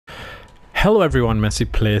Hello everyone,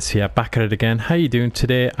 MessyPlays here, back at it again. How you doing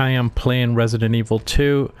today? I am playing Resident Evil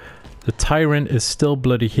 2. The tyrant is still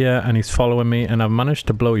bloody here and he's following me, and I've managed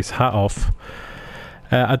to blow his hat off.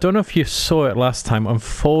 I don't know if you saw it last time.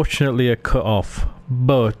 Unfortunately it cut off,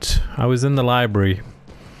 but I was in the library.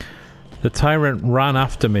 The tyrant ran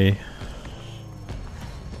after me.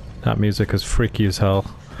 That music is freaky as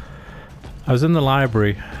hell. I was in the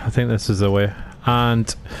library, I think this is the way,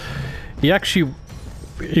 and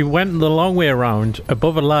he went the long way around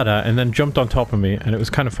above a ladder and then jumped on top of me, and it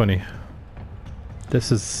was kind of funny.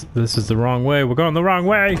 This is the wrong way. We're going the wrong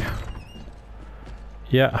way.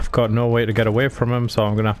 Yeah, I've got no way to get away from him, so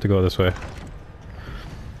I'm gonna have to go this way.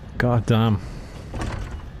 God damn.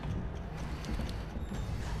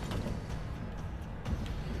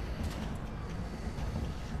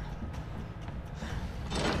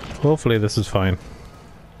 Hopefully this is fine.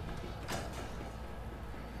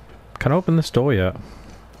 Can I open this door yet?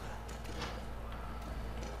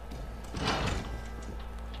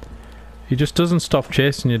 He just doesn't stop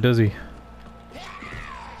chasing you, does he?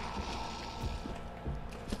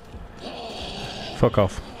 Fuck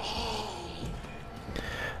off.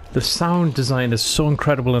 The sound design is so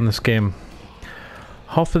incredible in this game.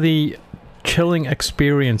 Half of the chilling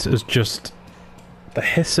experience is just the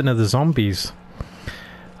hissing of the zombies.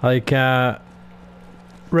 Like,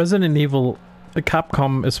 Resident Evil,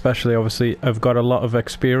 Capcom especially, obviously, have got a lot of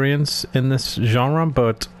experience in this genre,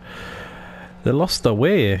 but they lost their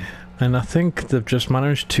way. And I think they've just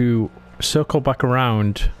managed to circle back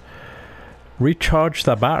around, recharge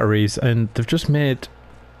their batteries, and they've just made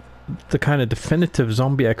the kind of definitive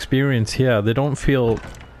zombie experience here. They don't feel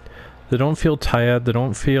tired. They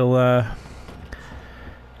don't feel,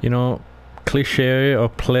 you know, cliche or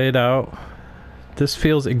played out. This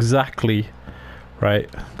feels exactly right.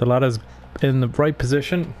 The ladder's in the right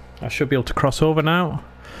position. I should be able to cross over now.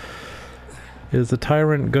 Is the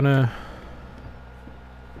tyrant gonna...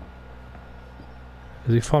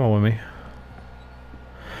 Is he following me?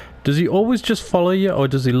 Does he always just follow you, or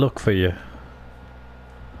does he look for you?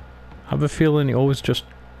 I have a feeling he always just...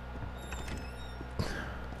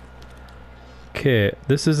 Okay,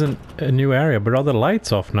 this isn't a new area, but are the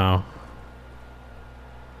lights off now?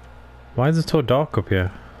 Why is it so dark up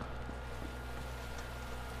here?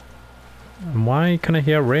 And why can I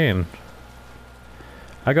hear rain?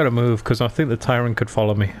 I gotta move, because I think the tyrant could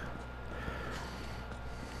follow me.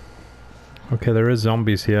 Okay, there is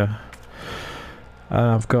zombies here.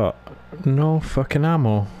 I've got no fucking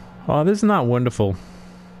ammo. Oh, isn't that wonderful?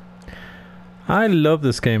 I love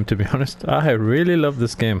this game, to be honest. I really love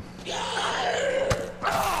this game.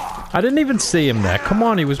 I didn't even see him there. Come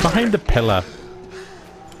on, he was behind the pillar.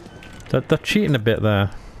 They're cheating a bit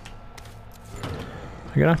there.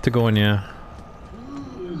 I'm gonna have to go in here.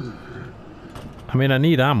 I mean, I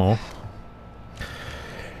need ammo.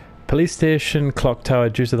 Police station, clock tower.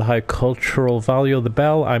 Due to the high cultural value of the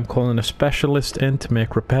bell, I'm calling a specialist in to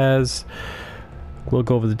make repairs. We'll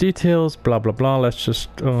go over the details, blah blah blah. Let's just...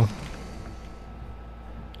 oh.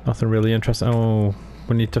 Nothing really interesting. Oh,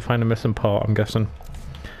 we need to find a missing part, I'm guessing.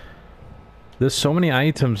 There's so many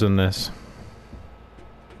items in this.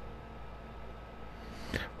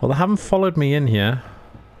 Well, they haven't followed me in here.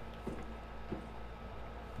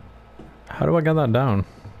 How do I get that down?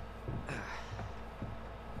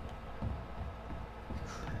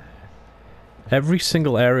 Every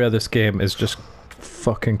single area of this game is just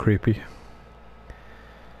fucking creepy.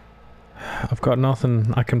 I've got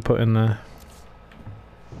nothing I can put in there.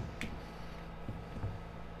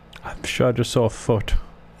 I'm sure I just saw a foot.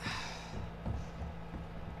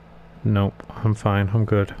 Nope, I'm fine, I'm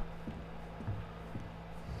good.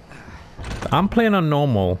 I'm playing on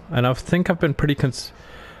normal, and I think I've been pretty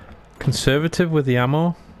conservative with the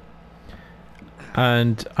ammo.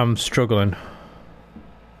 And I'm struggling.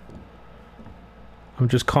 I'm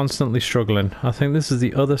just constantly struggling. I think this is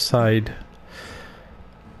the other side.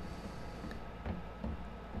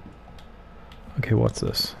 Okay, what's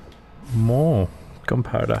this? More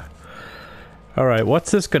gunpowder. Alright, what's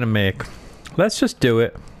this gonna make? Let's just do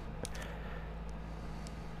it.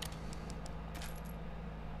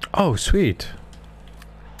 Oh, sweet.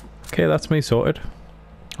 Okay, that's me sorted.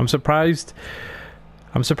 I'm surprised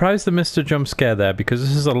they missed a jump scare there, because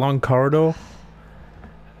this is a long corridor.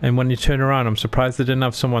 And when you turn around, I'm surprised they didn't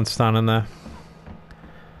have someone standing there.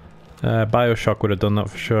 Bioshock would have done that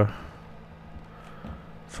for sure.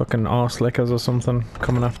 Fucking arse lickers or something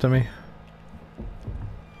coming after me.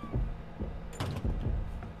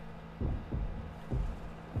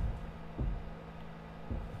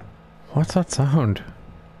 What's that sound?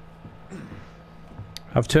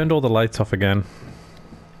 I've turned all the lights off again.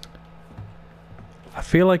 I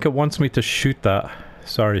feel like it wants me to shoot that.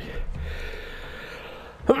 Sorry.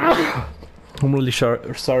 I'm really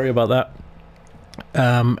sorry about that.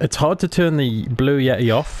 It's hard to turn the blue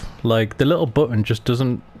Yeti off. Like, the little button just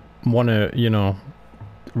doesn't want to, you know,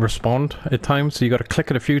 respond at times. So you got to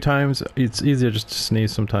click it a few times. It's easier just to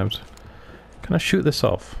sneeze sometimes. Can I shoot this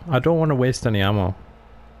off? I don't want to waste any ammo.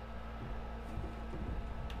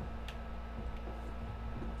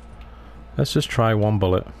 Let's just try one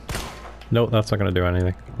bullet. Nope, that's not going to do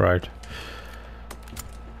anything. Right.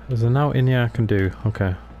 Is there now in here I can do?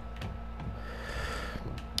 Okay.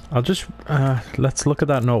 I'll just, let's look at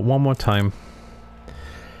that note one more time.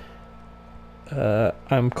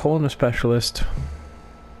 I'm calling a specialist.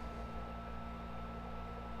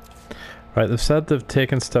 Right, they've said they've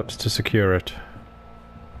taken steps to secure it.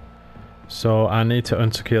 So I need to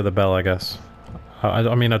unsecure the bell, I guess.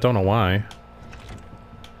 I mean, I don't know why.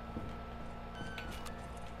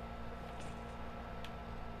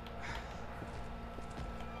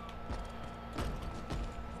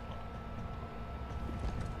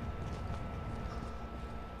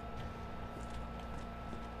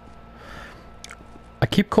 I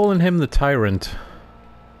keep calling him the Tyrant,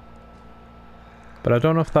 but I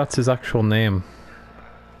don't know if that's his actual name.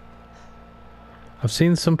 I've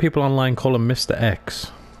seen some people online call him Mr.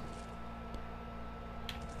 X.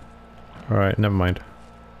 Alright, never mind.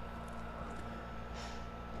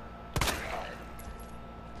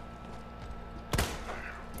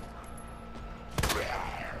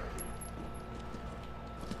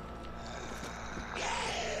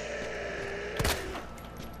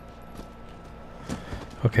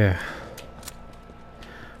 Okay.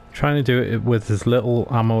 Trying to do it with as little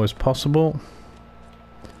ammo as possible.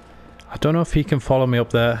 I don't know if he can follow me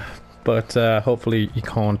up there, but hopefully he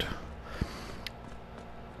can't.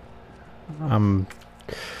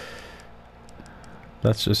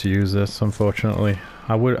 Let's just use this, unfortunately.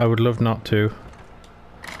 I would love not to.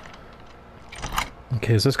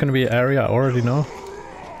 Okay, is this going to be an area I already know?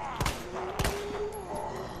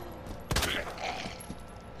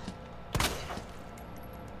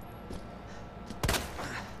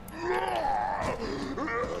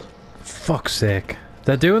 Fuck's sake.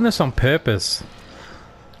 They're doing this on purpose.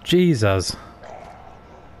 Jesus.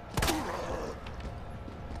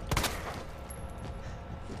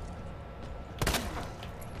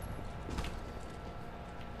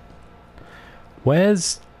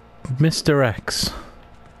 Where's Mr. X?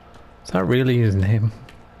 Is that really his name?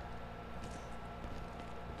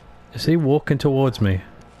 Is he walking towards me?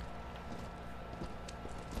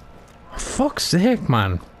 Fuck's sake,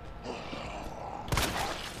 man.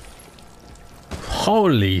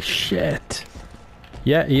 Holy shit.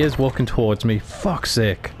 Yeah, he is walking towards me. Fuck's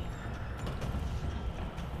sake.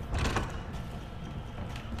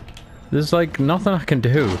 There's like nothing I can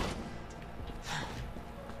do.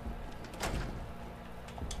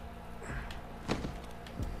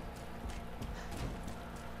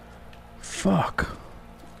 Fuck.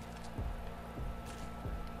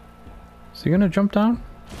 Is he gonna jump down?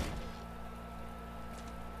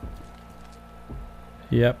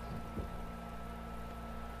 Yep.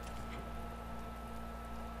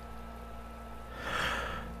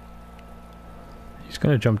 He's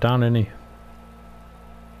gonna jump down, isn't he?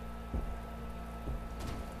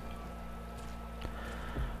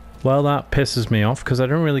 Well, that pisses me off because I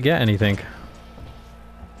don't really get anything.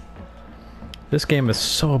 This game is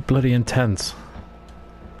so bloody intense.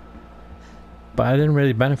 But I didn't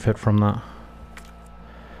really benefit from that.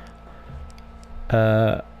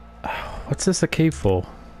 What's this a key for?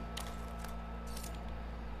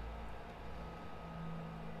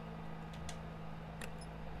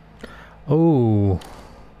 Oh.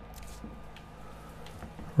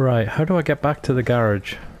 Right, how do I get back to the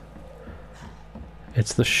garage?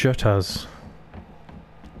 It's the shutters.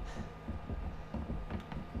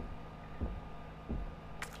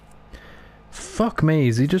 Fuck me,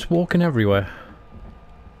 is he just walking everywhere?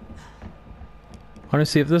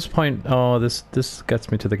 Honestly, at this point... Oh, this gets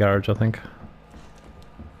me to the garage, I think.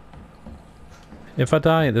 If I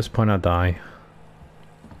die at this point, I die.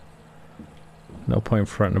 No point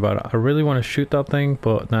fronting about it. I really want to shoot that thing,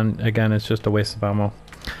 but then again, it's just a waste of ammo.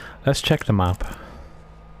 Let's check the map.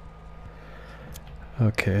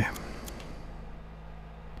 Okay.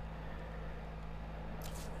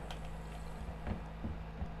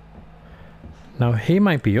 Now, he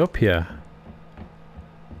might be up here.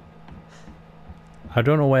 I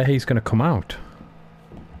don't know where he's going to come out.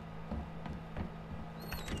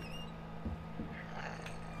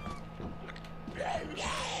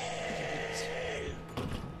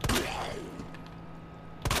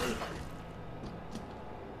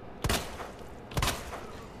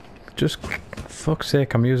 Just fuck's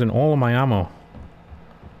sake, I'm using all of my ammo.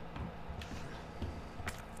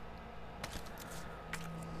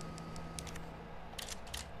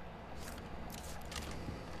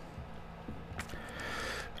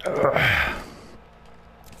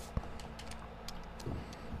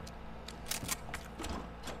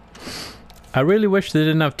 I really wish they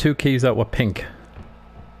didn't have two keys that were pink.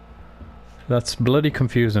 That's bloody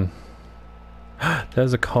confusing.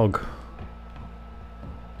 There's a cog.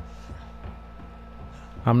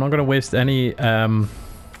 I'm not gonna waste any, oh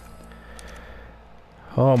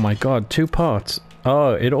my god, 2 parts.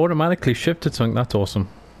 Oh, it automatically shifted something, that's awesome.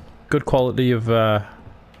 Good quality of,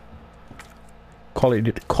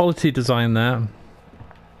 quality design there.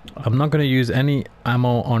 I'm not gonna use any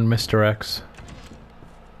ammo on Mr. X.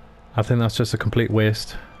 I think that's just a complete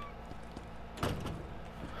waste.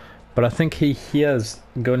 But I think he hears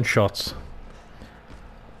gunshots.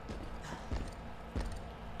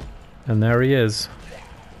 And there he is.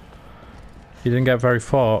 He didn't get very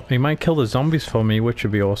far. He might kill the zombies for me, which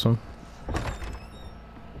would be awesome.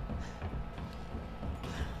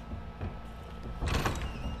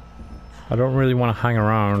 I don't really want to hang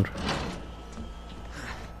around.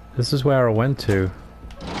 This is where I went to.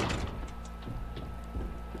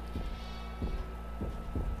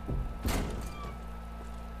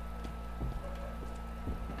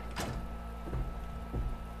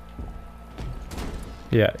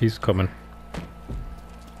 Yeah, he's coming.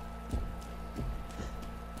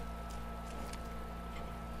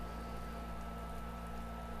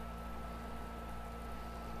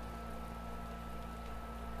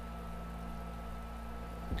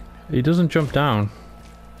 He doesn't jump down.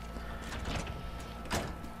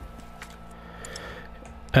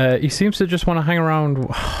 He seems to just want to hang around.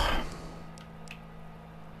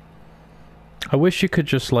 I wish you could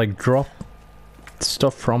just like drop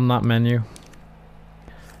stuff from that menu.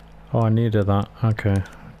 Oh, I needed that. Okay.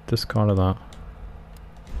 Discarded that.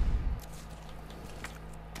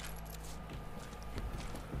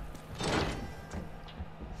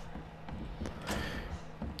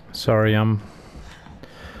 Sorry, I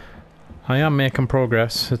am making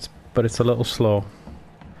progress, but it's a little slow.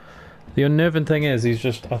 The unnerving thing is,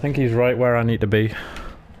 I think he's right where I need to be.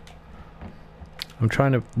 I'm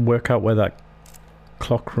trying to work out where that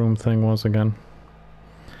clock room thing was again.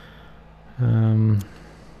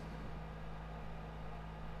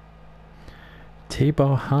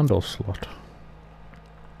 T-bar handle slot.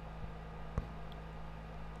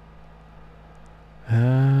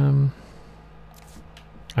 I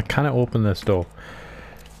cannot open this door.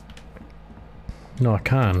 No, I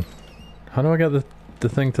can. How do I get the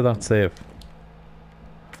thing to that safe?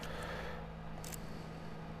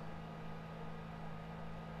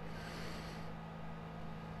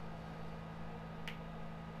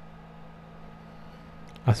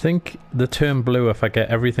 I think the turn blue if I get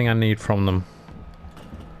everything I need from them.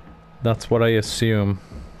 That's what I assume.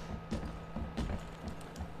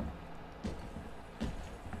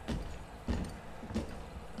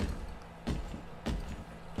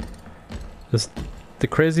 The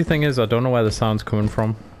crazy thing is I don't know where the sound's coming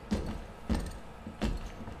from.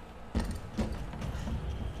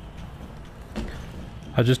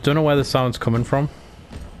 I just don't know where the sound's coming from.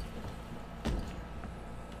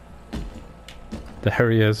 There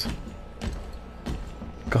he is.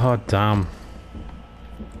 God damn.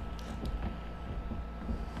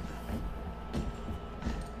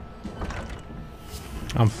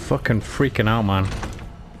 I'm fucking freaking out, man.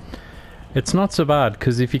 It's not so bad,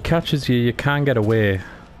 because if he catches you, you can't get away.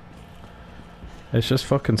 It's just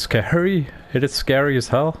fucking scary. It is scary as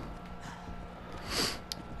hell.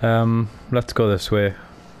 Let's go this way.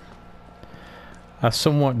 I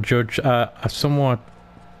somewhat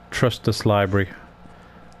trust this library.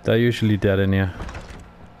 They're usually dead in here.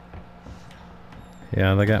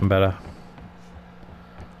 Yeah, they're getting better.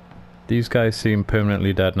 These guys seem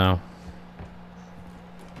permanently dead now.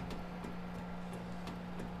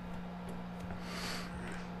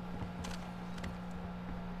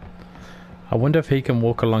 I wonder if he can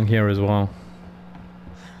walk along here as well.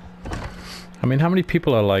 I mean, how many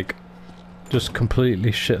people are like just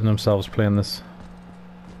completely shitting themselves playing this?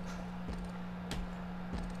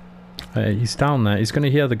 He's down there. He's going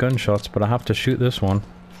to hear the gunshots, but I have to shoot this one.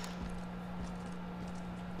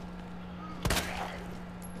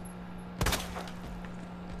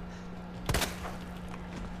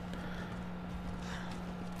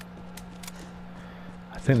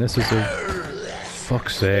 I think this is a...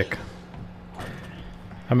 Fuck's sake.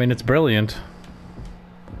 I mean, it's brilliant.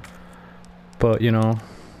 But, you know...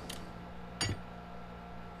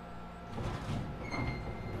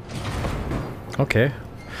 Okay.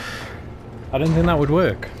 I didn't think that would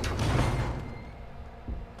work.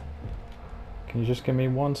 Can you just give me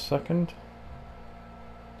 1 second?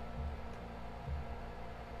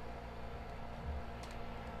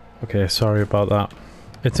 Okay, sorry about that.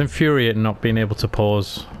 It's infuriating not being able to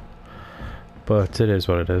pause, but it is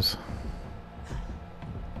what it is.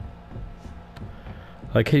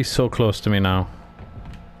 Like, he's so close to me now.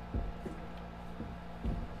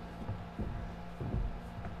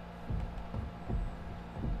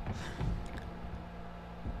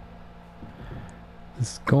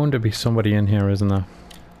 There's going to be somebody in here, isn't there?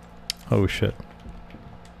 Oh shit.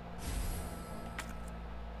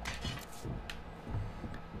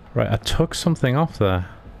 Right, I took something off there.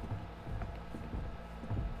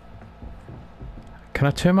 Can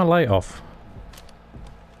I turn my light off?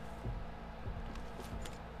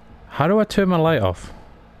 How do I turn my light off?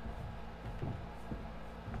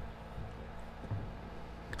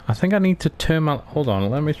 I think I need to turn my... Hold on,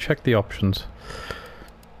 let me check the options.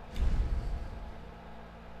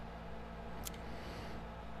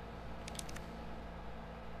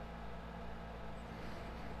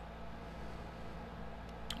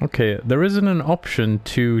 Okay, there isn't an option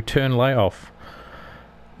to turn light off,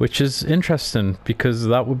 which is interesting because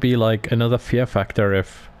that would be like another fear factor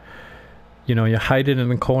if, you know, you're hiding in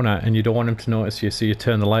the corner and you don't want him to notice you, so you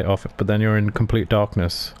turn the light off, but then you're in complete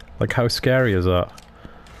darkness. Like, how scary is that?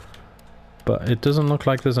 But it doesn't look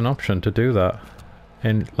like there's an option to do that.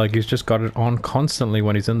 And like, he's just got it on constantly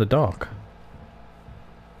when he's in the dark.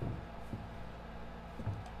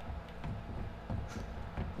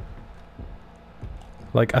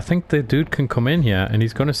 Like, I think the dude can come in here and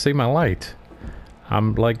he's gonna see my light.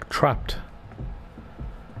 I'm like trapped.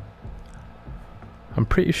 I'm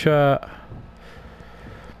pretty sure...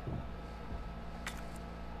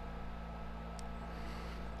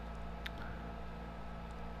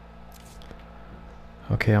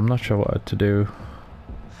 Okay, I'm not sure what to do.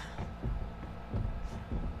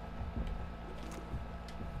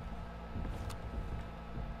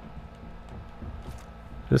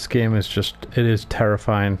 This game is just, it is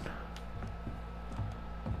terrifying.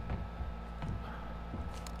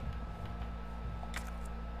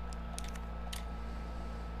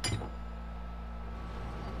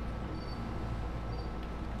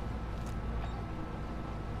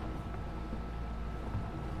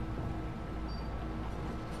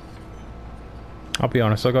 I'll be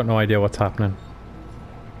honest, I've got no idea what's happening.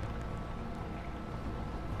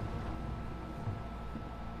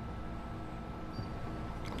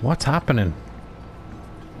 What's happening?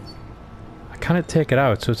 I can't take it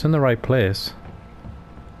out, so it's in the right place.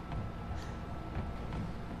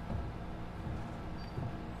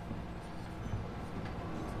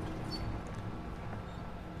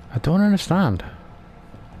 I don't understand.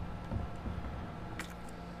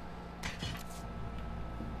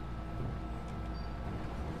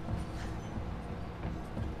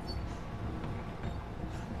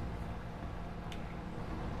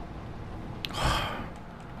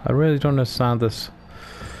 I really don't understand this.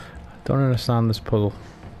 I don't understand this puzzle.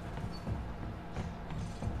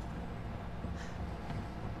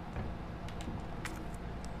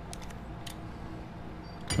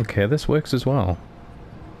 Okay, this works as well.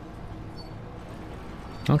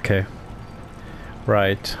 Okay.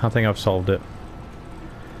 Right, I think I've solved it.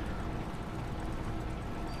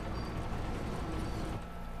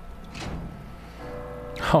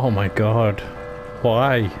 Oh my god.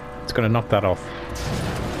 Why? It's gonna knock that off.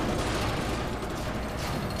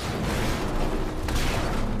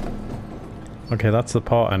 Okay, that's the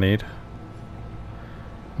part I need.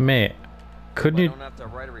 Mate, couldn't you... I don't have to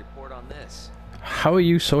write a report on this. How are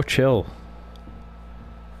you so chill?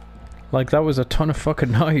 Like, that was a ton of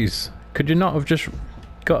fucking noise. Could you not have just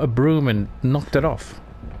got a broom and knocked it off?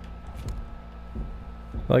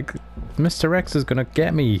 Like, Mr. X is gonna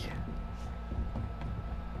get me.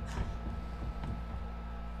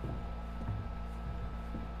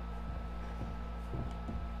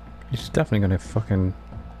 He's definitely gonna fucking...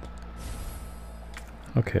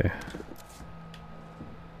 Okay.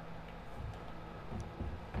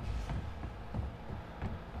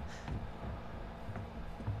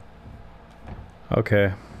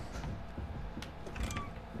 Okay.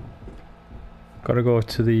 Gotta go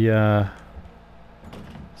to the,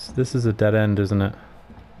 this is a dead end, isn't it?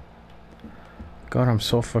 God, I'm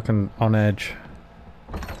so fucking on edge.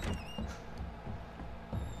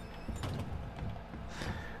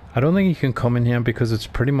 I don't think you can come in here because it's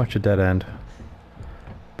pretty much a dead end.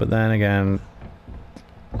 But then again...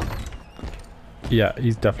 Yeah,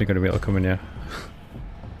 he's definitely going to be able to come in here.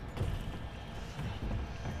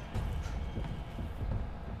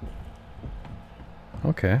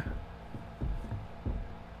 Okay.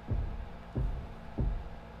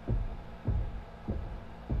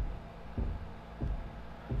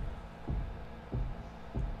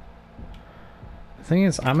 thing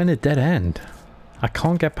is, I'm in a dead end. I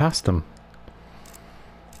can't get past them.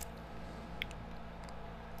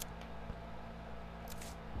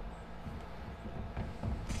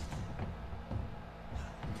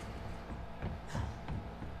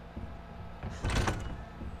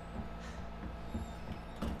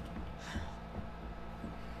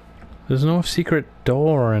 There's no secret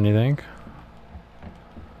door or anything.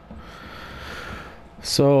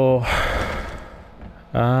 So,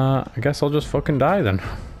 I guess I'll just fucking die then.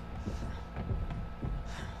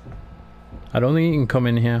 I don't think you can come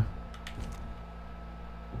in here.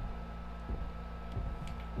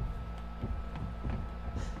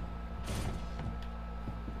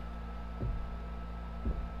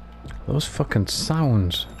 Those fucking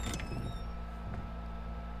sounds.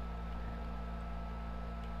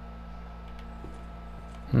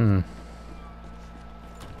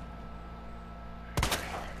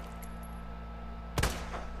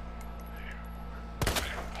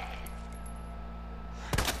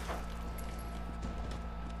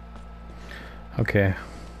 Okay.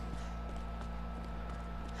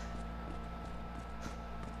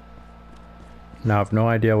 Now I've no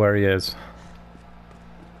idea where he is.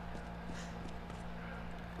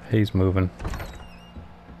 He's moving.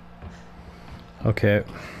 Okay.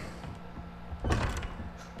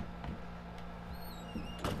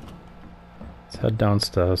 Let's head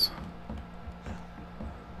downstairs.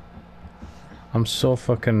 I'm so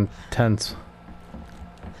fucking tense.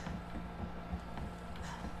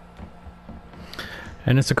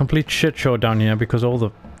 And it's a complete shit show down here because all the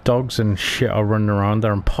dogs and shit are running around.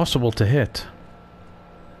 They're impossible to hit.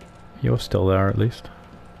 You're still there at least.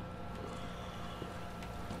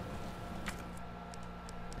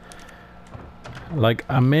 Like,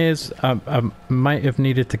 I might have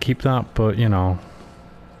needed to keep that, but you know,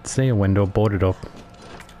 see a window, board it up,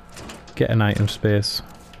 get an item space.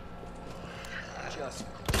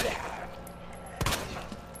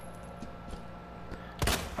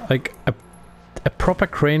 Like, a proper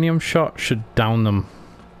cranium shot should down them.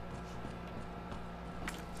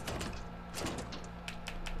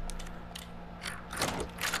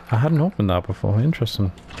 I hadn't opened that before.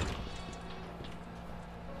 Interesting.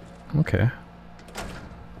 Okay.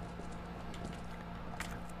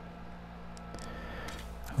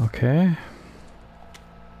 Okay.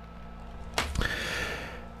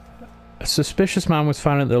 A suspicious man was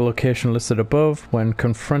found at the location listed above. When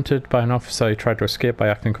confronted by an officer, he tried to escape by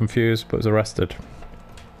acting confused, but was arrested.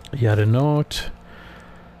 He had a note.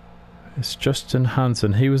 It's Justin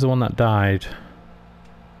Hansen. He was the one that died.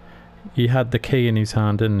 He had the key in his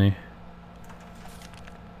hand, didn't he?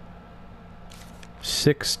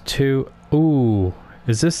 6-2. Ooh.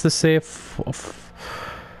 Is this the safe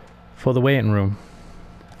for the waiting room?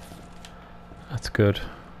 That's good.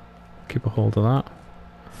 Keep a hold of that.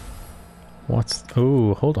 What's...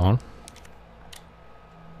 Ooh, hold on.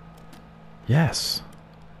 Yes.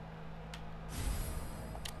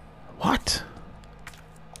 What?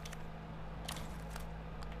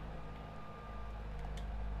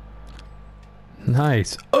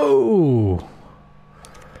 Nice. Oh!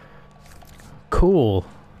 Cool.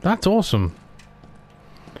 That's awesome.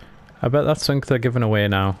 I bet that's something they're giving away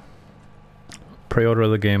now. Pre-order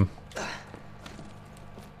of the game.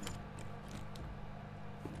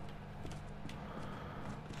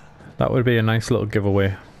 That would be a nice little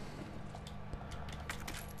giveaway.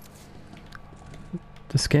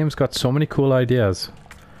 This game's got so many cool ideas.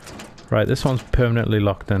 Right, this one's permanently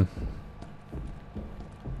locked in.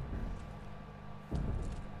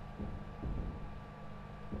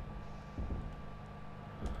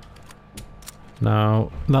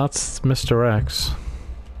 Now, that's Mr. X.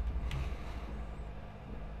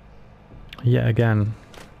 Yet again.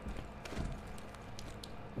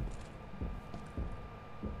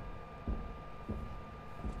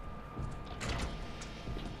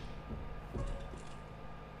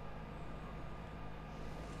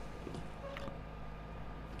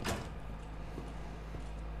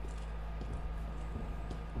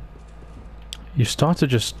 You start to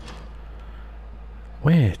just...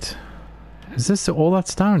 Wait. Is this all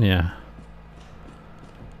that's down here?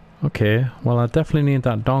 Okay, well I definitely need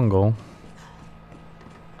that dongle.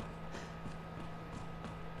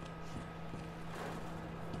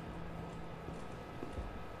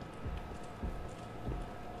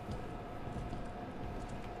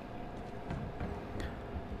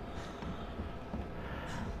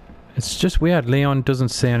 It's just weird, Leon doesn't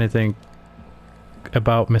say anything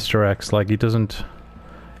about Mr. X, like he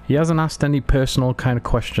hasn't asked any personal kind of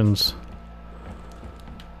questions.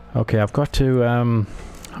 Okay, I've got to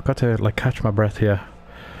like catch my breath here.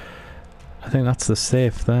 I think that's the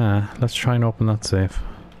safe there. Let's try and open that safe.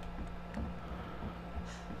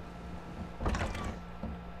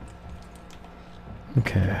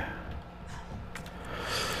 Okay.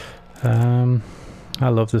 I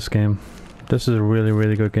love this game. This is a really,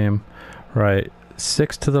 really good game. Right,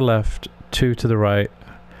 6 to the left, 2 to the right.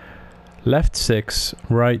 Left 6,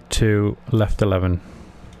 right 2, left 11.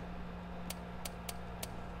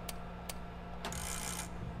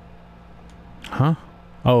 Huh?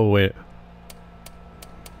 Oh, wait.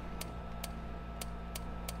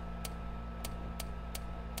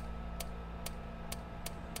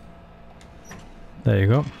 There you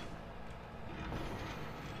go.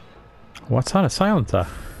 What's that? A silencer?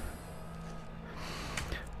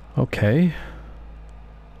 Okay.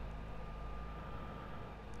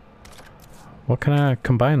 What can I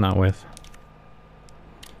combine that with?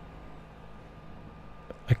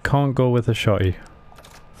 I can't go with a shotty.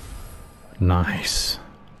 Nice.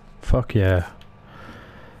 Fuck yeah.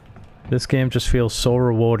 This game just feels so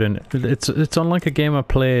rewarding. It's unlike a game I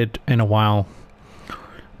played in a while,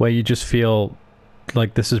 where you just feel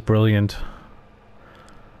like this is brilliant.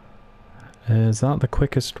 Is that the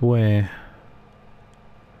quickest way?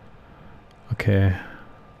 Okay.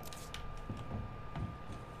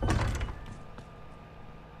 I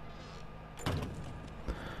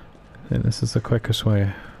think this is the quickest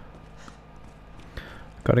way.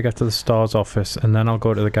 Gotta get to the Star's office and then I'll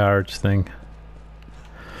go to the garage thing.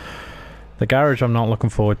 The garage I'm not looking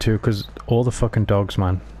forward to because all the fucking dogs,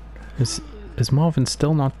 man. Is Marvin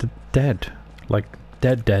still not dead? Like,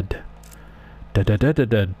 dead. Dead.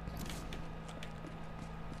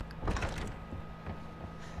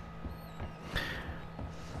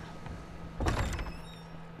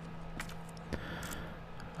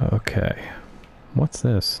 Okay. What's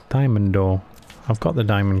this? Diamond door. I've got the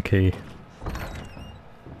diamond key.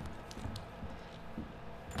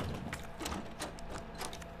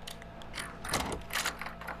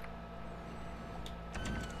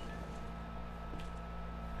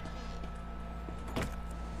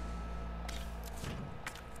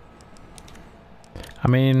 I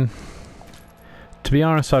mean, to be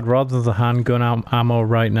honest, I'd rather the handgun ammo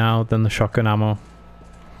right now than the shotgun ammo.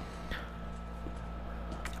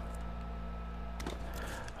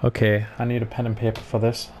 Okay, I need a pen and paper for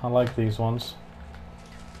this. I like these ones.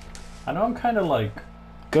 I know I'm kind of like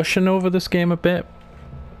gushing over this game a bit,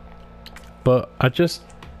 but I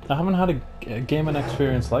haven't had a gaming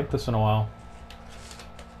experience like this in a while.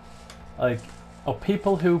 Like, are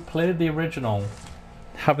people who played the original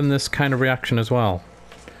having this kind of reaction as well?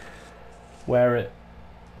 Where it...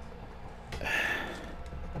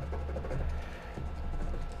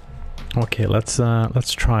 Okay, let's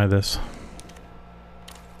try this.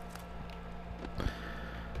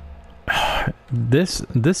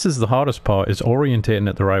 This is the hardest part, is orientating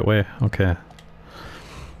it the right way. Okay.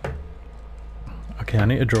 Okay, I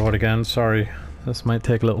need to draw it again, sorry. This might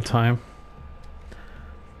take a little time.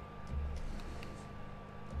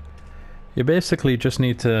 You basically just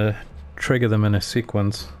need to trigger them in a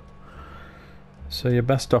sequence. So you're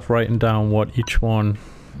best off writing down what each one...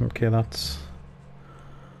 Okay, that's...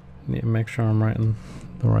 Need to make sure I'm writing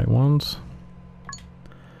the right ones.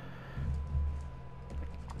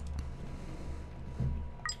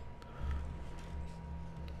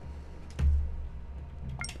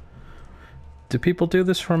 Do people do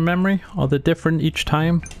this from memory? Are they different each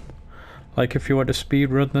time? Like if you were to speed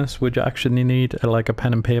run this, would you actually need like a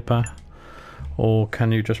pen and paper? Or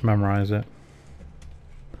can you just memorize it?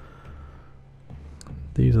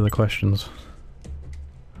 These are the questions.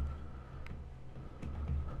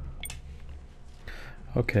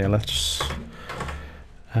 Okay, let's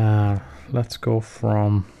go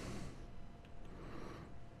from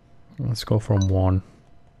 1.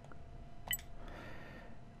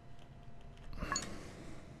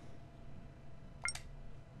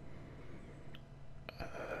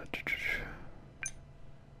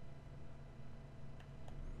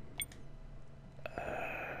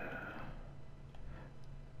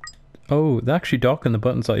 Oh, they actually dock in the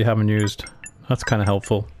buttons that you haven't used. That's kind of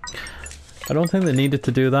helpful. I don't think they needed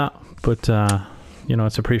to do that, but you know,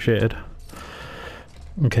 it's appreciated.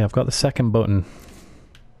 Okay, I've got the second button.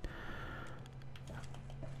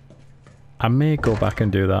 I may go back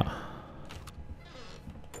and do that.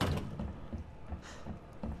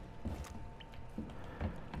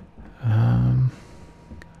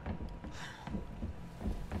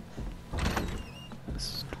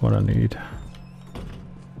 This is what I need.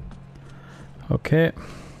 Okay.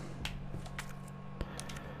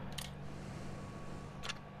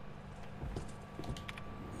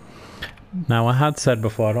 Now I had said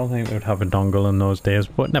before I don't think they would have a dongle in those days,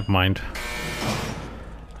 but never mind.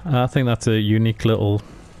 I think that's a unique little...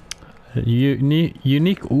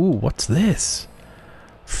 unique... Ooh, what's this?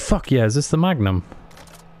 Fuck yeah, is this the Magnum?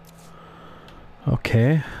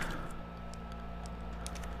 Okay.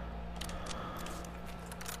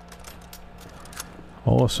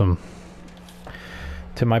 Awesome.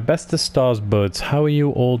 To my bestest stars buds, how are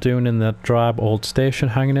you all doing in that drab old station,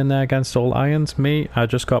 hanging in there against all irons? Me, I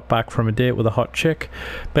just got back from a date with a hot chick.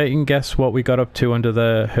 Bet you can guess what we got up to under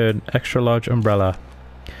her extra large umbrella.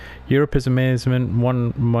 Europe is amazing.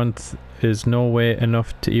 1 month is no way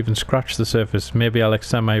enough to even scratch the surface. Maybe I'll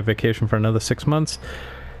extend my vacation for another 6 months.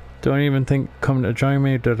 Don't even think coming to join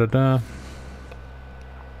me. Da da da.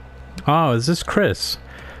 Oh, is this Chris?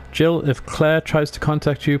 Jill, if Claire tries to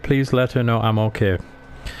contact you, please let her know I'm okay.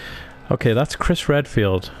 Okay, that's Chris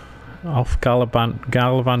Redfield off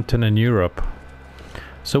Gallivanting in Europe.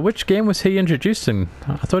 So which game was he introducing?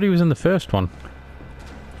 I thought he was in the first one.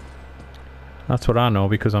 That's what I know,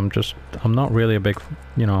 because I'm not really a big,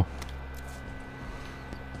 you know.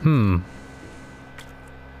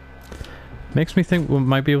 Makes me think we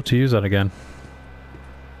might be able to use that again.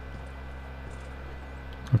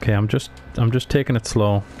 Okay, I'm just taking it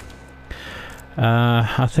slow.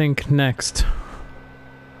 I think next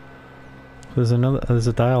there's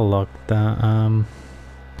a dialogue that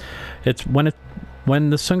it's when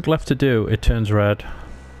the sunk left to do, it turns red.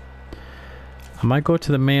 I might go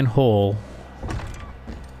to the main hall.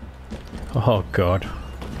 Oh god.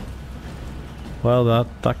 Well,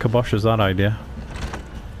 that kiboshes that idea.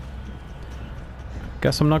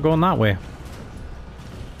 Guess I'm not going that way.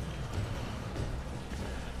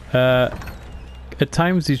 At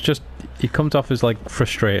times he comes off as like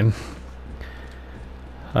frustrating.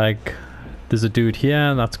 Like, there's a dude here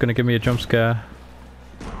and that's gonna give me a jump scare.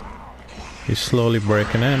 He's slowly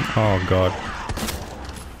breaking in. Oh god.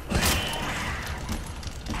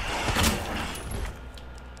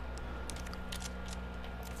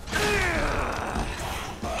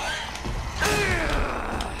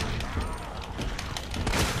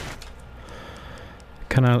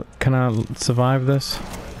 Can I survive this?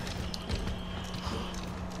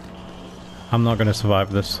 I'm not gonna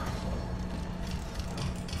survive this.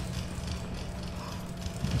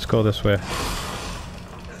 Let's go this way.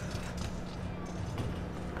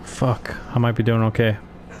 Fuck, I might be doing okay.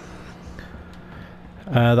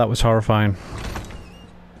 That was horrifying.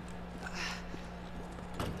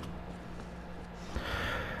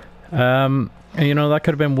 You know, that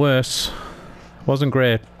could have been worse. Wasn't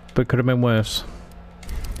great, but could have been worse.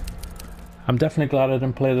 I'm definitely glad I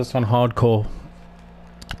didn't play this on hardcore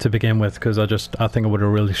to begin with, because I think I would have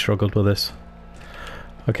really struggled with this.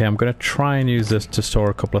 Okay, I'm gonna try and use this to store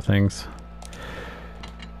a couple of things.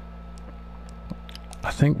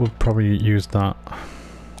 I think we'll probably use that.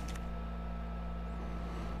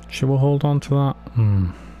 Should we hold on to that?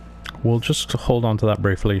 We'll just hold on to that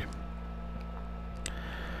briefly.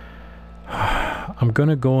 I'm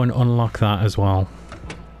gonna go and unlock that as well,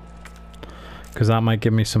 because that might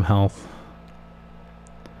give me some health.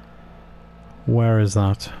 Where is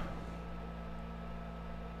that?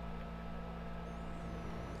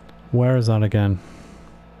 Where is that again?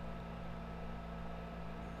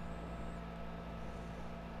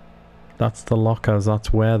 That's the lockers,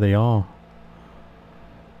 that's where they are.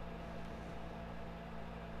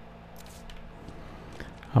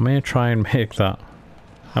 I'm gonna try and make that.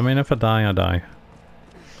 I mean, if I die, I die.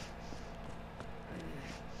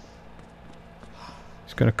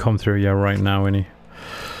 He's gonna come through here right now, isn't he?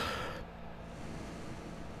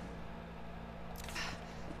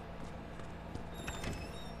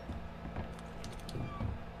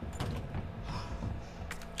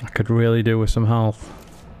 I could really do with some health.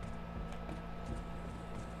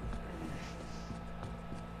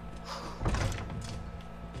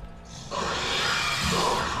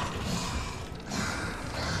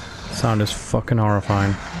 Sound is fucking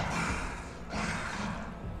horrifying.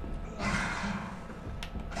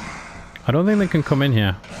 I don't think they can come in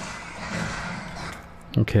here.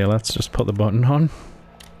 Okay, let's just put the button on.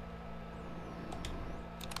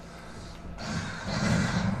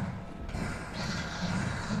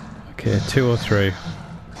 Okay, 203.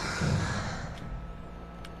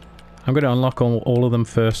 I'm going to unlock all of them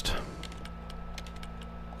first.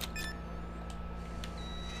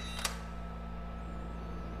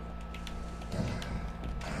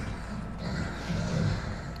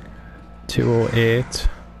 .208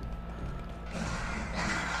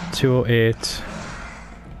 .208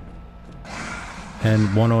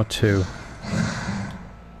 and 102.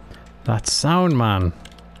 That's sound, man.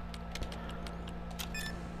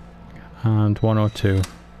 And 102.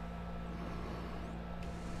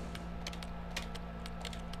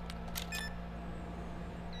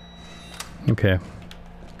 Okay.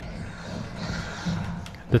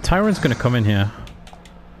 The tyrant's gonna come in here.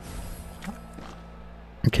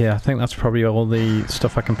 Okay, Okay, I think that's probably all the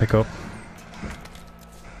stuff I can pick up.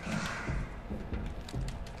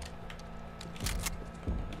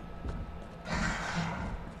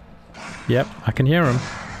 Yep, I can hear him.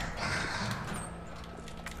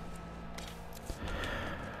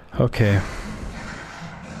 Okay.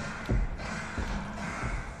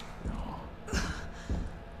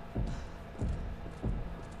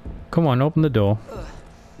 Come on, open the door.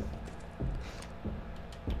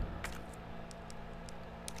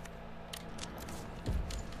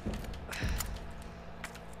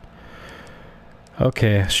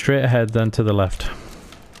 Okay, straight ahead then to the left.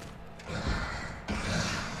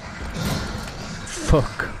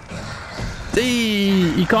 Fuck.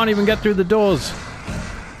 He can't even get through the doors.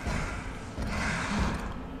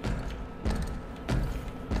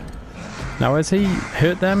 Now has he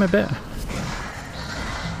hurt them a bit?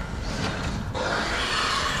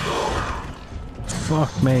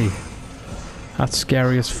 Fuck me. That's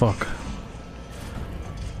scary as fuck.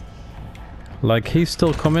 Like, he's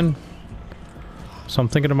still coming. So I'm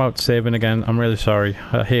thinking about saving again. I'm really sorry.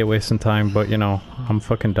 I hate wasting time, but you know, I'm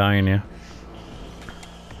fucking dying here.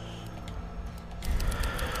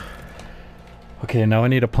 Okay, now I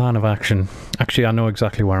need a plan of action. Actually, I know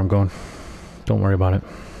exactly where I'm going. Don't worry about it.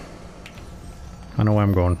 I know where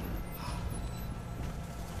I'm going.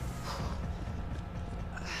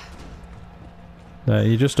 There,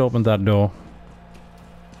 you just opened that door.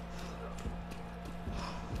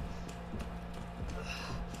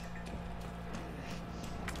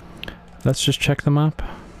 Let's just check the map.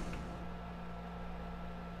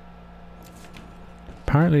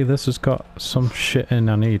 Apparently this has got some shit in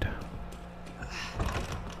I need.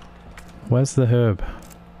 Where's the herb?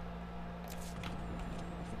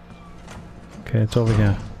 Okay, it's over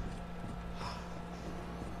here.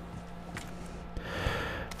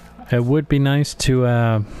 It would be nice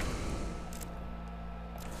to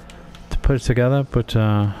put it together, but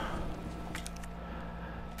I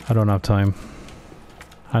don't have time.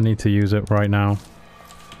 I need to use it right now.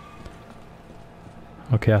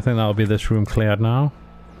 Okay, I think that'll be this room cleared now.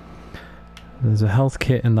 There's a health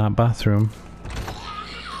kit in that bathroom.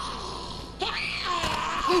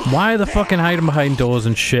 Why are they fucking hiding behind doors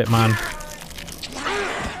and shit, man?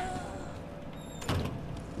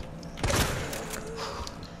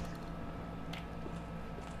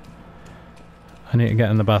 I need to get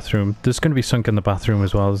in the bathroom. There's going to be sunk in the bathroom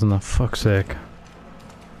as well, isn't there? Fuck's sake.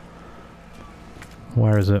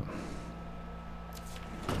 Where is it?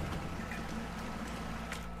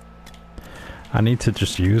 I need to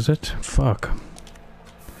just use it? Fuck.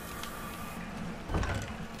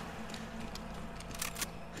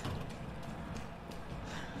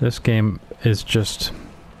 This game is just...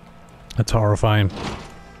 it's horrifying.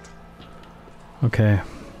 Okay.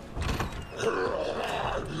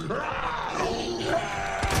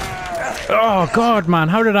 Oh god, man,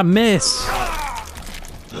 how did I miss?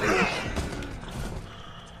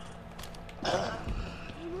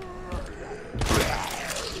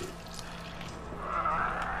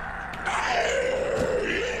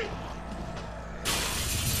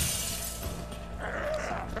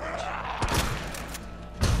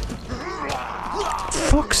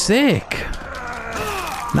 Fuck's sake.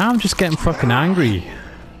 Now I'm just getting fucking angry.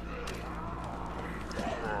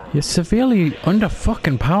 You're severely under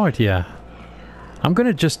fucking powered here. I'm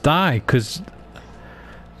gonna just die because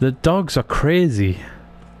the dogs are crazy.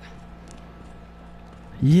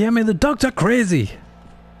 Yeah, man, the dogs are crazy.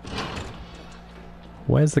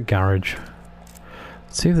 Where's the garage?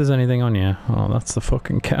 Let's see if there's anything on here. Oh, that's the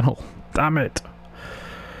fucking kennel. Damn it.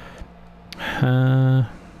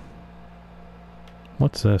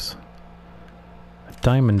 What's this? A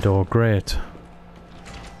diamond door, great.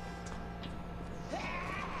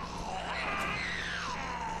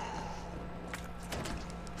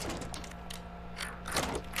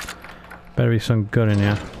 Better be some good in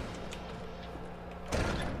here.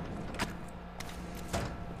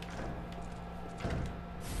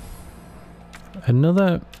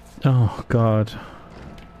 Another... oh god.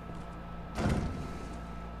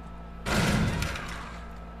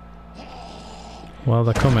 Well,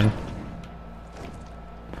 they're coming.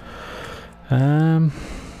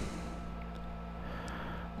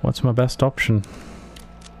 What's my best option?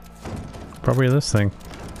 Probably this thing.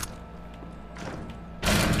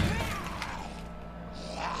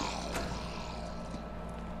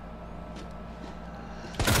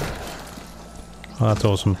 Oh, that's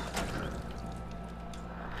awesome.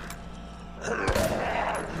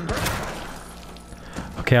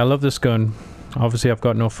 Okay, I love this gun. Obviously, I've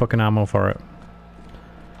got no fucking ammo for it.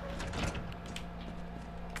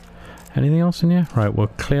 Anything else in here? Right,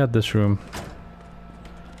 we've cleared this room.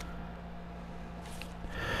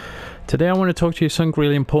 Today I want to talk to you something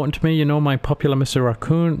really important to me. You know, my popular Mr.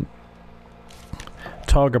 Raccoon.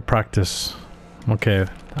 Target practice. Okay,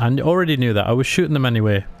 I already knew that. I was shooting them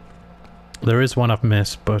anyway. There is one I've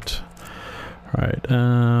missed, but... Right,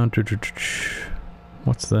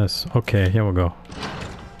 what's this? Okay, here we go.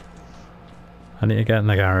 I need to get in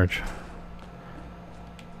the garage.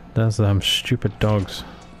 There's them stupid dogs.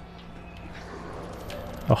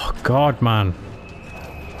 Oh god, man.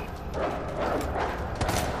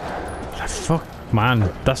 Fuck,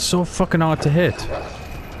 man. That's so fucking hard to hit.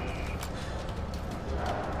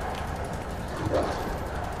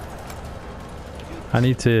 I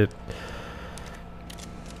need to...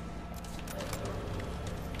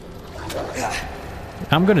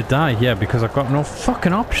 I'm gonna die, yeah, because I've got no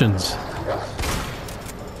fucking options.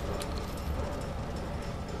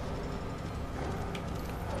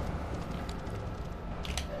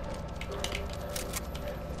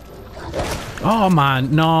 Oh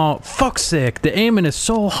man, no, fuck's sake, the aiming is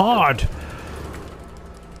so hard.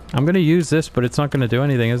 I'm gonna use this, but it's not gonna do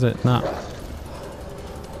anything, is it? Nah.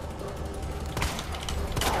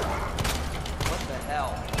 What the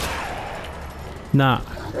hell? Nah.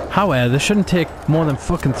 However, this shouldn't take more than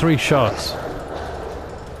fucking 3 shots.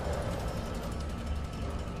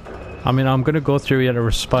 I mean, I'm gonna go through yet a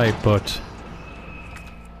respite, but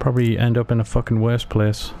probably end up in a fucking worse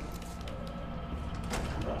place.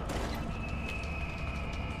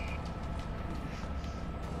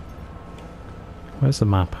 Where's the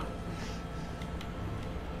map?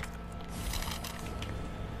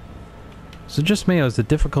 Is it just me or is the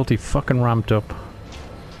difficulty fucking ramped up?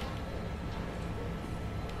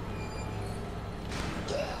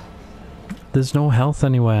 There's no health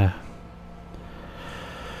anywhere.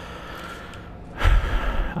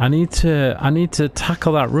 I need to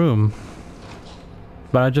tackle that room,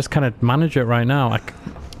 but I just kind of manage it right now.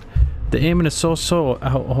 The aiming is so.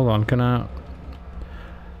 Hold on, can I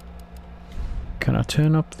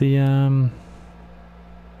turn up the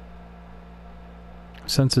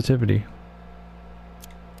sensitivity?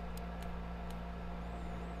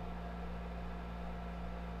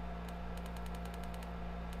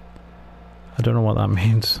 I don't know what that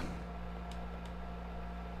means.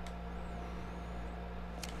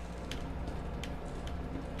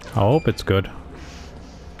 I hope it's good.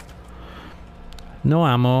 No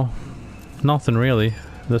ammo. Nothing really.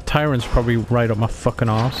 The tyrant's probably right up my fucking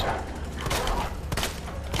arse.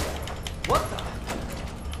 What the?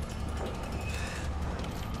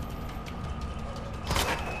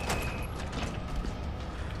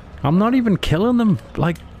 I'm not even killing them.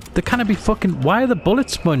 Like, they can't be fucking... Why are the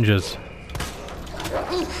bullet sponges?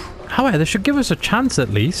 However, they should give us a chance at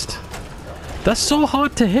least. That's so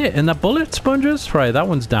hard to hit. And the bullet sponges? Right, that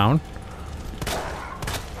one's down.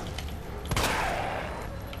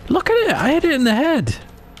 Look at it. I hit it in the head.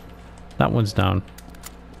 That one's down.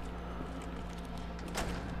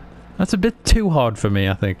 That's a bit too hard for me,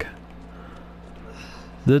 I think.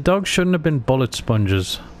 The dog shouldn't have been bullet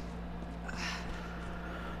sponges.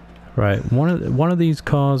 Right, one of these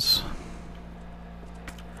cars.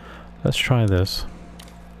 Let's try this.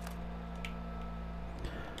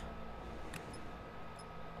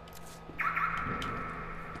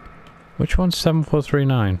 Which one's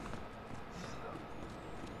 7439?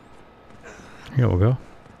 Here we go.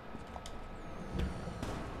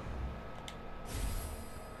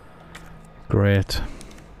 Great.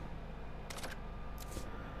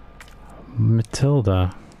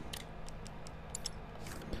 Matilda.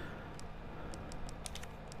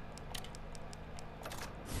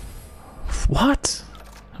 What?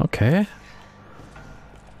 Okay.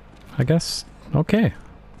 I guess. Okay.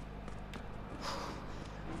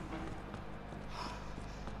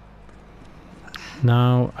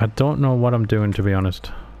 Now, I don't know what I'm doing, to be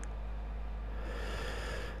honest.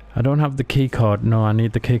 I don't have the key card. No, I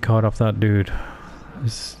need the key card off that dude.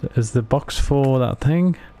 Is the box for that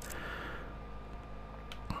thing?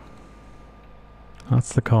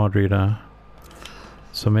 That's the card reader.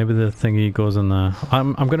 So maybe the thingy goes in there.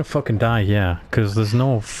 I'm gonna fucking die, yeah, because there's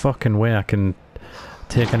no fucking way I can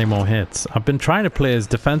take any more hits. I've been trying to play as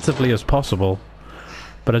defensively as possible,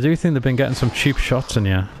 but I do think they've been getting some cheap shots in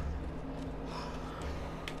here.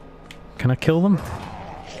 Can I kill them?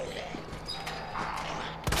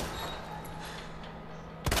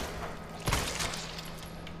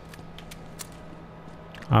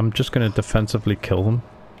 I'm just gonna defensively kill them.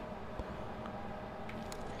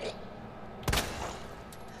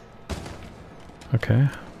 Okay.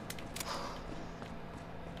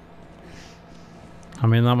 I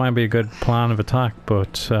mean, that might be a good plan of attack,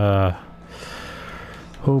 but oh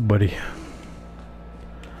buddy.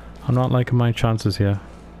 I'm not liking my chances here.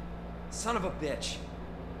 Son of a bitch.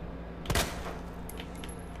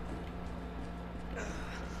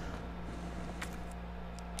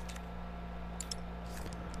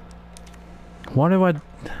 What do I...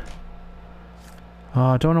 Oh,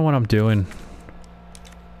 I don't know what I'm doing.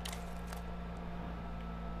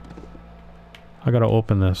 I gotta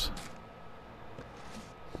open this.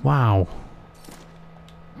 Wow.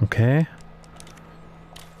 Okay.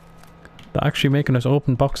 They're actually making us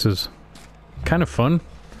open boxes. Kind of fun.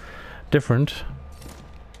 Different.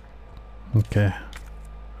 Okay.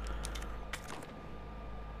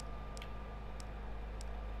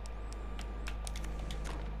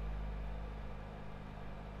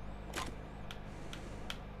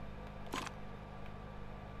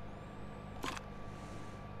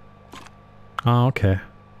 Oh, okay.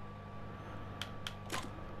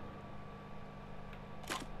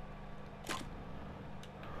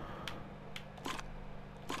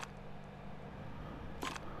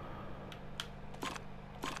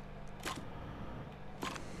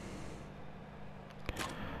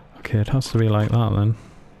 Okay, it has to be like that then.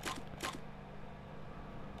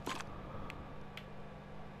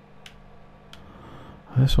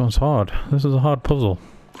 This one's hard. This is a hard puzzle.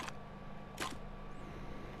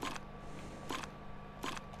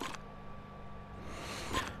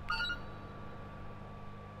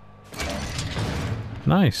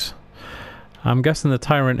 Nice. I'm guessing the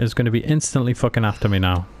tyrant is going to be instantly fucking after me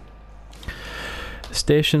now.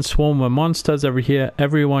 Station swarm with monsters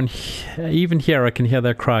everyone, even here I can hear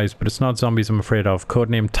their cries, but it's not zombies I'm afraid of.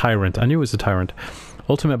 Codename Tyrant. I knew it was a tyrant.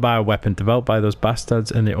 Ultimate bioweapon developed by those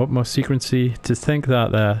bastards in the utmost secrecy. To think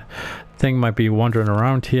that the thing might be wandering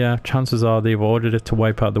around here, chances are they've ordered it to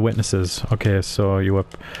wipe out the witnesses. Okay, so you'll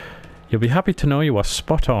be happy to know you are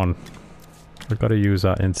spot on. I've got to use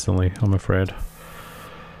that instantly, I'm afraid.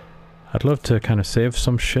 I'd love to kind of save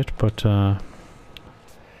some shit, but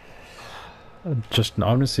just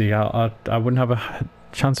honestly, I wouldn't have a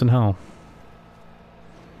chance in hell.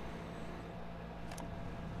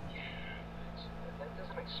 That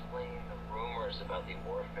doesn't explain the rumors about the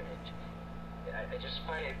orphanage. I just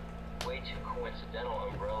find it way too coincidental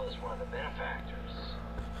Umbrella's one of the benefactors.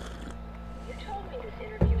 You told me this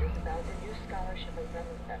interview was about the new scholarship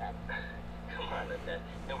Umbrella set up. Come on, that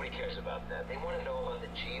nobody cares about that. They want to know about the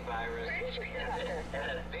G virus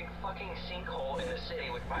and a big fucking sinkhole in the city,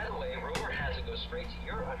 which, by the way, rumor has it goes straight to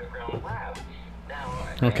your underground lab. Now,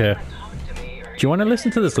 okay. Do you want to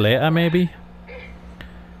listen to this later, maybe?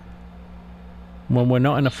 When we're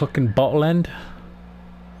not in a fucking bottle end?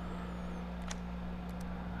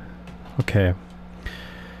 Okay.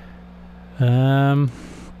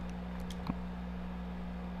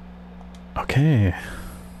 Okay.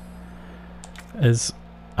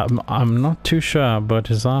 I'm not too sure, but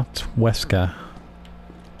is that Wesker?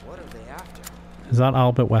 What are they after? Is that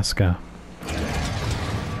Albert Wesker?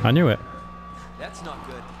 I knew it. That's not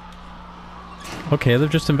good. Okay, they've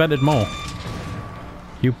just invented more.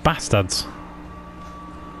 You bastards.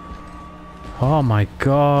 Oh my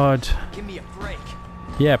god. Give me a break.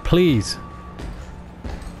 Yeah, please.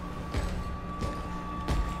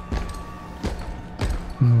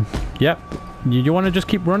 Yep. You want to just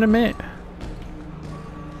keep running, mate?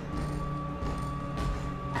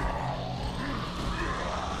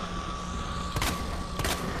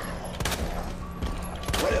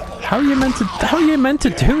 How are you meant to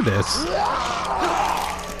do this?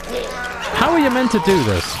 How are you meant to do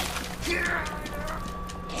this?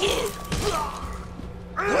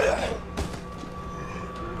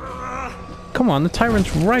 Come on, the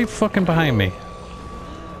tyrant's right fucking behind me.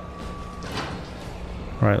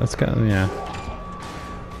 Right, let's get, yeah.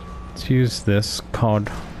 Let's use this cod.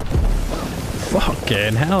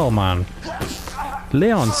 Fucking hell, man.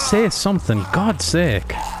 Leon, say something, God's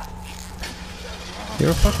sake.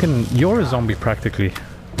 You're a zombie practically.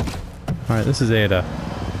 Alright, this is Ada.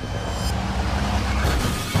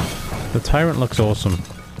 The tyrant looks awesome.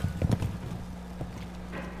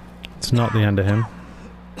 It's not the end of him.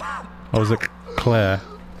 Or was it Claire?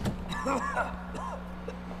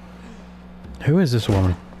 Who is this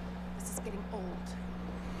woman? This is getting old.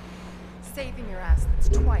 Saving your ass, that's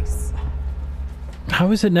twice.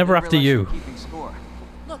 How is it never after you? Keeping score.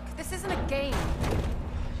 Look, this isn't a game.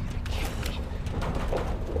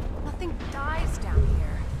 Nothing dies down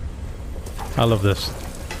here. I love this.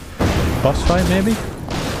 Boss fight, maybe? I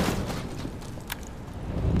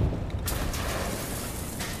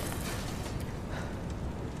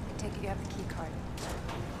take it you have the key card.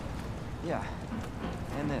 Yeah.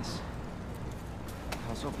 And this. I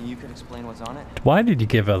was hoping you could explain what's on it. Why did you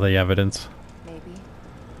give her the evidence? Maybe.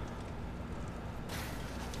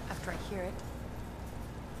 After I hear it.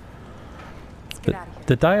 Let's get out of here.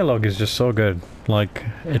 The dialogue is just so good. Like,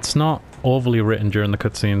 it's not overly written during the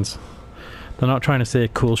cutscenes. They're not trying to say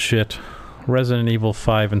cool shit. Resident Evil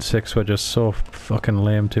 5 and 6 were just so fucking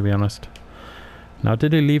lame, to be honest. Now,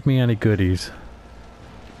 did he leave me any goodies?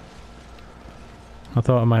 I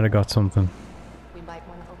thought I might have got something. We might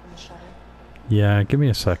want to open the shutter. Yeah, give me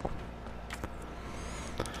a sec.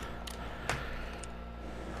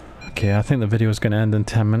 Okay, I think the video is going to end in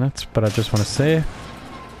 10 minutes, but I just want to say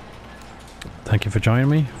thank you for joining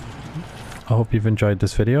me. I hope you've enjoyed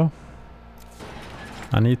this video.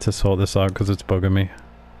 I need to sort this out because it's bugging me.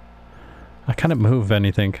 I can't move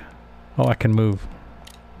anything. Oh, I can move.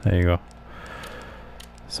 There you go.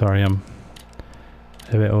 Sorry, I'm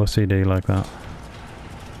a bit OCD like that.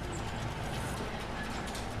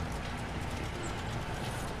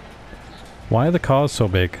 Why are the cars so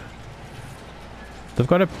big? They've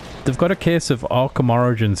got a case of Arkham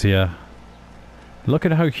Origins here. Look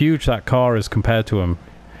at how huge that car is compared to him.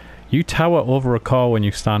 You tower over a car when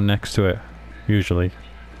you stand next to it, usually.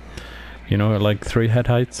 You know, at like 3 head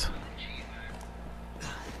heights.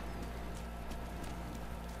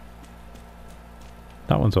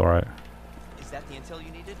 That one's alright. Is that the intel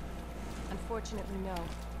you needed? Unfortunately, no.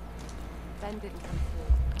 Ben didn't come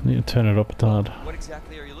I need to turn it up a tad. What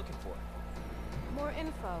exactly are you looking for? through. More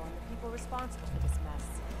info on the people responsible for this mess.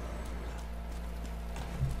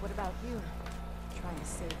 What about you? Trying to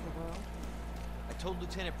save the world? I told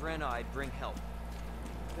Lieutenant Brenna I'd bring help.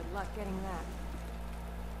 Good luck getting that.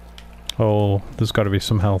 Oh, there's got to be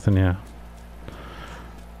some health in here.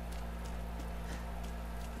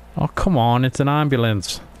 Oh, come on, it's an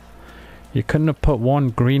ambulance. You couldn't have put one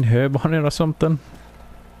green herb on it or something?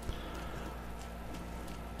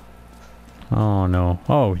 Oh, no.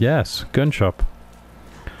 Oh, yes, gun shop.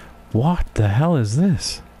 What the hell is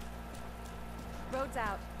this? Road's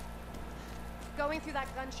out. Going through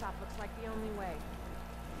that gun shop looks like the only way.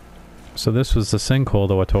 So this was the sinkhole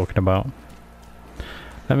that we're talking about.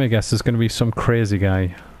 Let me guess, there's going to be some crazy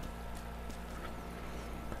guy.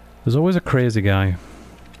 There's always a crazy guy.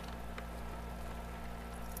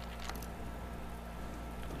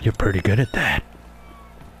 You're pretty good at that.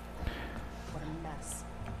 What a mess.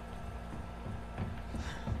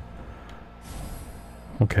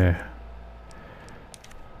 Okay.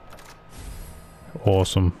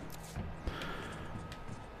 Awesome.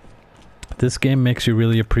 This game makes you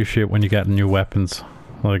really appreciate when you get new weapons.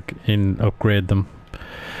 Like, upgrade them.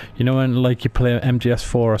 You know when like you play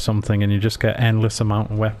MGS4 or something and you just get endless amount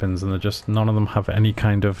of weapons and they're just, none of them have any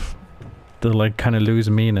kind of, they like kind of lose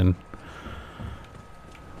meaning.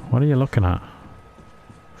 What are you looking at?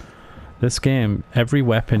 This game, every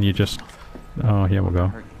weapon you just... Oh, here we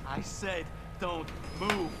go. I said don't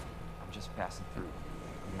move. I'm just passing through.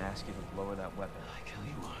 I'm gonna ask you to lower that weapon. I tell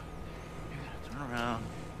you what, you're gonna turn around,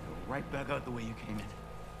 go right back out the way you came in.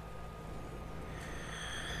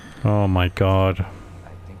 Oh my god. I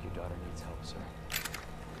think your daughter needs help, sir.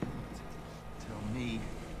 Tell me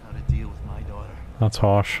how to deal with my daughter. That's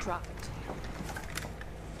harsh. Drop it.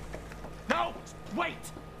 No!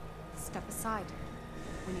 Wait! Step aside.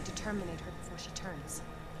 We need to terminate her before she turns.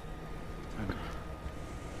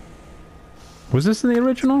 Was this in the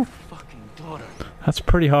original? Fucking daughter. That's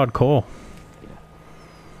pretty hardcore. Yeah.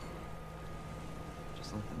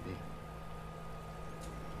 Just let them be.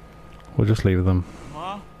 We'll just leave them.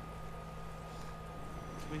 Ma?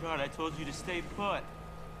 Sweetheart, I told you to stay put.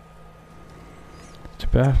 Too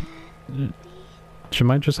bad. She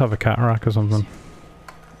might just have a cataract or something.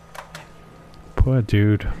 Poor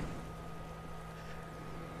dude.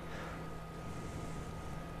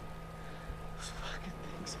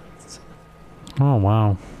 Oh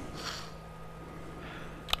wow.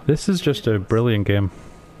 This is just a brilliant game.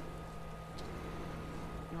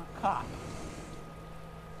 You're a cop.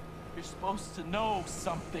 You're supposed to know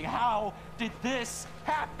something. How did this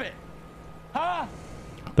happen? Huh?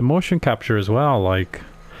 The motion capture as well, like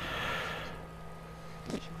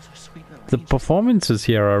She was a sweet little the angel. performances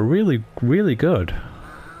here are really, really good.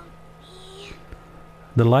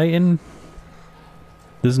 The lighting,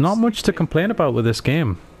 there's not much to complain about with this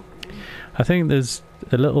game. I think there's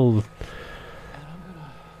a little,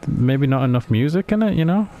 maybe not enough music in it, you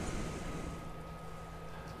know?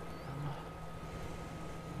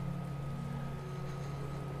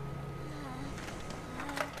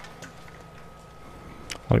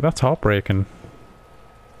 Like, that's heartbreaking.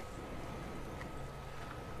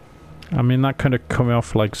 I mean, that kind of coming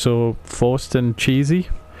off like so forced and cheesy,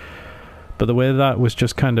 but the way that was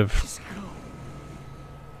just kind of... Just go.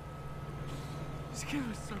 Just give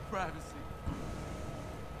us some privacy.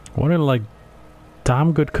 What a, like,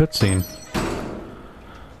 damn good cutscene.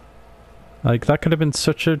 Like, that could have been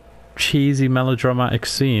such a cheesy, melodramatic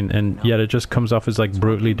scene, and yet it just comes off as, like,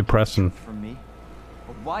 brutally depressing. For me?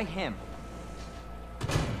 But why him?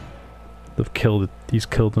 He's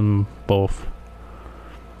killed them both.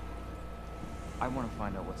 I want to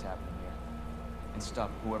find out what's happening here and stop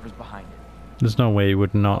whoever's behind it. There's no way you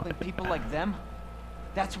would not. Helping people like them?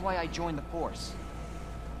 That's why I joined the force.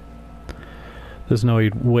 There's no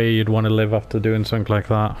way you'd want to live after doing something like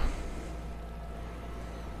that.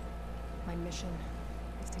 My mission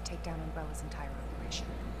is to take down Umbrella's entire operation.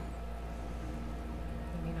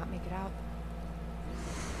 We may not make it out.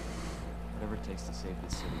 Whatever it takes to save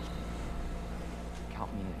this city.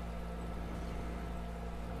 Count me in.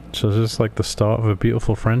 So is this like the start of a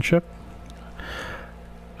beautiful friendship?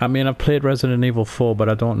 I mean, I've played Resident Evil 4, but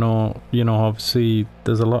I don't know, you know, obviously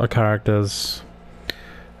there's a lot of characters.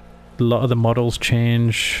 A lot of the models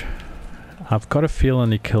change. I've got a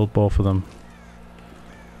feeling he killed both of them.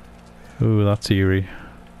 Ooh, that's eerie.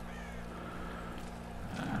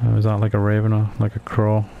 Was that like a raven or like a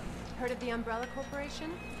crow? Heard of the Umbrella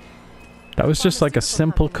Corporation? That was just like a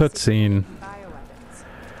simple cutscene.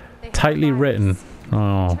 Tightly written.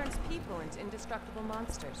 Oh. Turns people into indestructible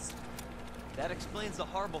monsters. That explains the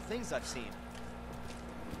horrible things I've seen.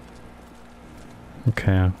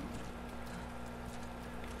 Okay.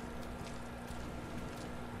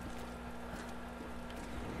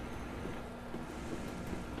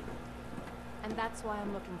 And that's why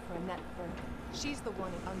I'm looking for Annette Burke. She's the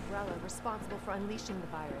one in Umbrella responsible for unleashing the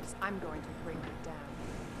virus. I'm going to bring her down.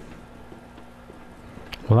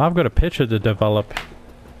 Well, I've got a picture to develop.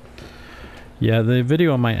 Yeah, the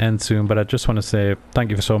video might end soon, but I just want to say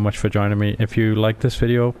thank you so much for joining me. If you like this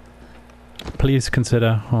video, please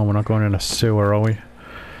consider... Oh, we're not going in a sewer, are we?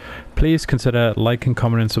 Please consider liking,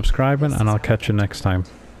 commenting, and subscribing, and I'll catch you next time.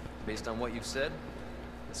 Based on what you've said,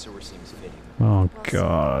 the sewer seems fitting. Oh,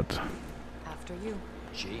 God. After you.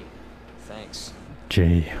 Gee, thanks.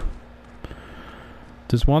 Gee.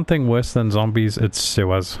 There's one thing worse than zombies, it's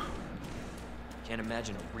sewers. Can't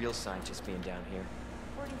imagine a real scientist being down here.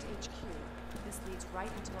 According to HQ, this leads right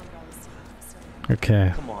into Umbrella's secret facility.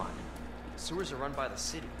 Okay. Come on. Sewers are run by the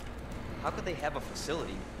city. How could they have a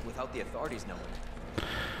facility without the authorities knowing?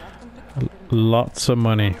 Lots of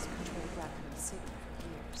money.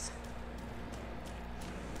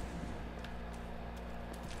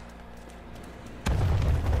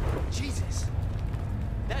 Jesus!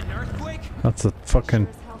 That an earthquake? That's a fucking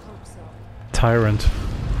tyrant.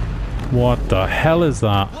 What the hell is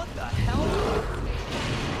that? What the hell?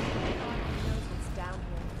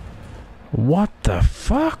 What the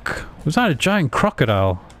fuck? Was that a giant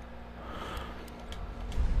crocodile?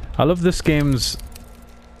 I love this game's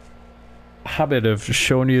habit of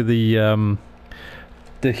showing you the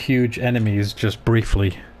huge enemies just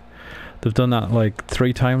briefly. They've done that like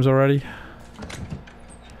 3 times already.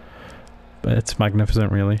 But it's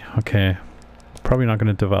magnificent, really. Okay. Probably not going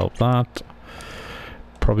to develop that.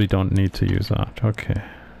 Probably don't need to use that. Okay.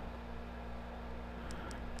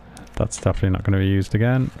 That's definitely not going to be used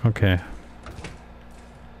again. Okay.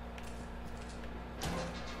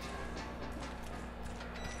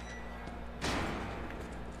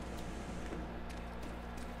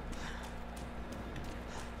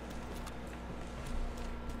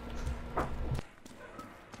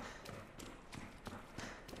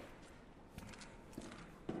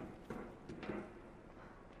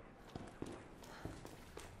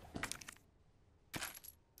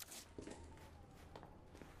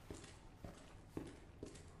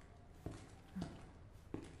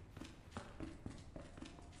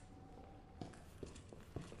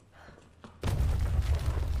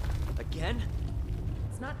 Again?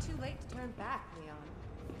 It's not too late to turn back, Leon.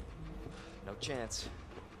 No chance.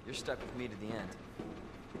 You're stuck with me to the end.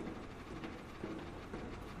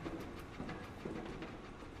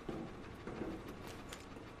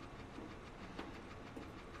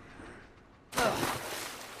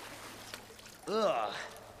 Ugh.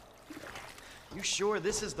 You sure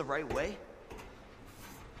this is the right way?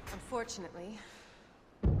 Unfortunately.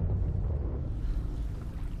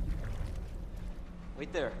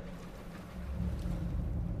 Wait there.